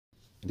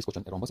In this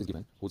question, a rhombus is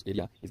given whose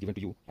area is given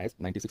to you as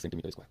 96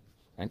 centimeter square.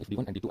 And if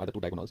D1 and D2 are the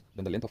two diagonals,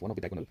 then the length of one of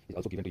the diagonal is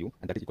also given to you,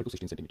 and that is equal to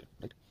 16 centimeter,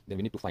 right? Then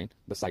we need to find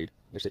the side.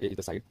 Let's say A is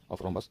the side of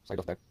rhombus, side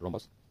of that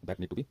rhombus that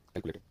need to be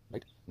calculated,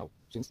 right? Now,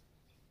 since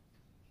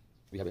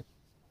we have a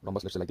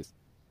rhombus, let's say like this.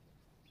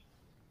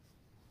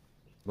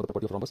 You know the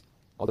property of rhombus?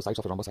 All the sides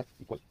of a rhombus are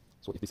equal.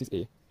 So if this is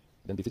A,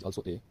 then this is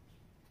also A,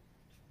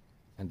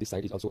 and this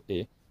side is also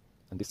A,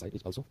 and this side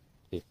is also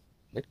A,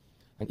 right?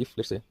 And if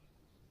let's say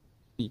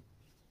P,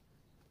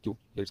 Q,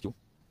 here is Q,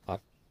 R,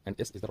 and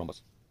S is the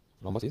rhombus.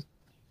 Rhombus is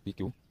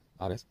PQ,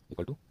 RS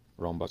equal to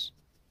rhombus,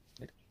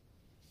 right?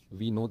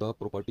 We know the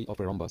property of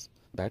a rhombus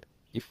that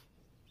if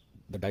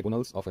the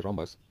diagonals of a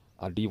rhombus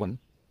are D1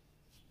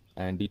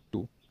 and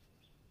D2,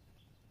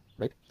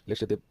 right? Let's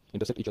say they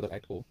intersect each other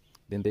at O,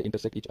 then they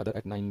intersect each other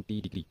at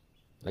 90 degree,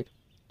 right?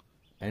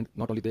 And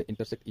not only they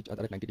intersect each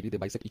other at 90 degree, they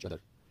bisect each other,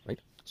 right?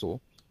 So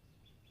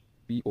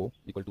PO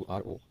equal to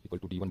RO equal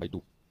to D1 by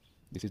 2.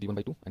 This is D1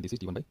 by 2 and this is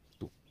D1 by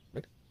 2,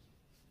 right?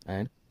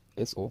 And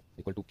SO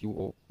equal to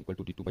QO equal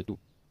to D2 by 2,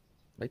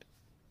 right?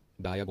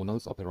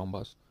 Diagonals of a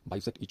rhombus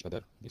bisect each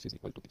other. This is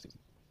equal to this,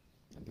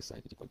 and this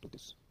side is equal to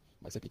this.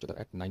 Bisect each other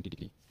at 90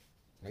 degree,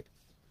 right?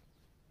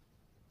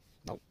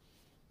 Now,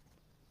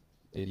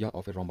 area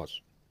of a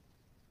rhombus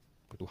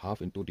equal to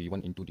half into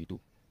D1 into D2.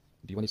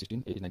 D1 is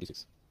 16, A is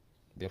 96.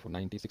 Therefore,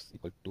 96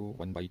 equal to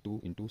 1 by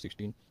 2 into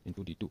 16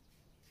 into D2.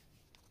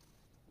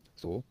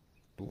 So,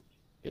 2,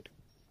 8.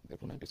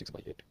 Therefore, 96 by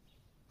 8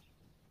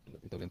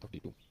 with the length of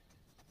D2.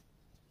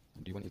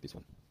 And D1 is this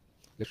one.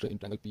 Let's try in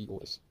triangle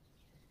POS.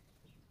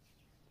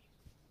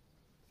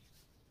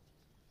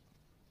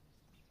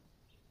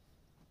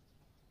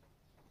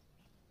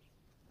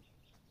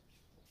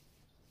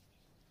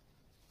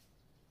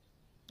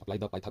 Apply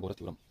the Pythagoras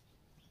theorem.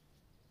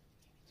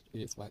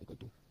 A square equal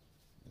to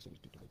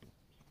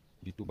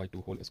D2 by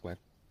 2 whole square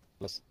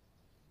plus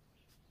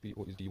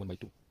PO is D1 by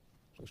 2.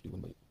 So it's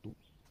D1 by 2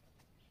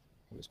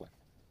 whole square.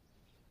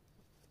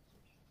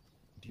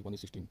 D1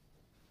 is 16.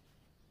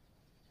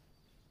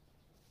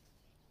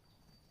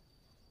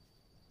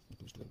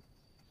 D2 is 12.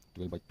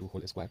 12 by 2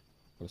 whole square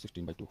plus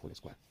 16 by 2 whole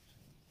square.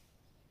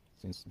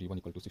 Since D1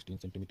 equal to 16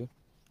 centimeter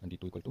and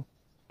D2 equal to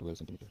 12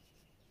 centimeter.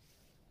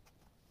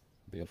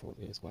 Therefore,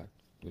 A square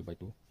 12 by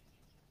 2,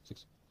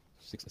 6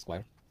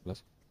 square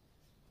plus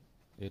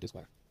 8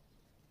 square,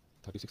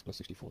 36 plus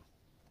 64.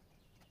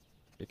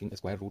 Taking a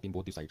square root in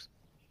both the sides.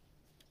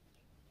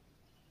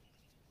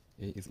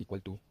 A is equal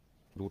to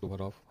root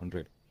over of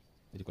 100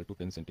 is equal to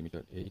 10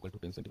 centimeter. A equal to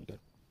 10 centimeter.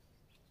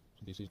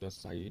 So this is the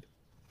side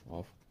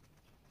of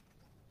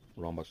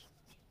rhombus.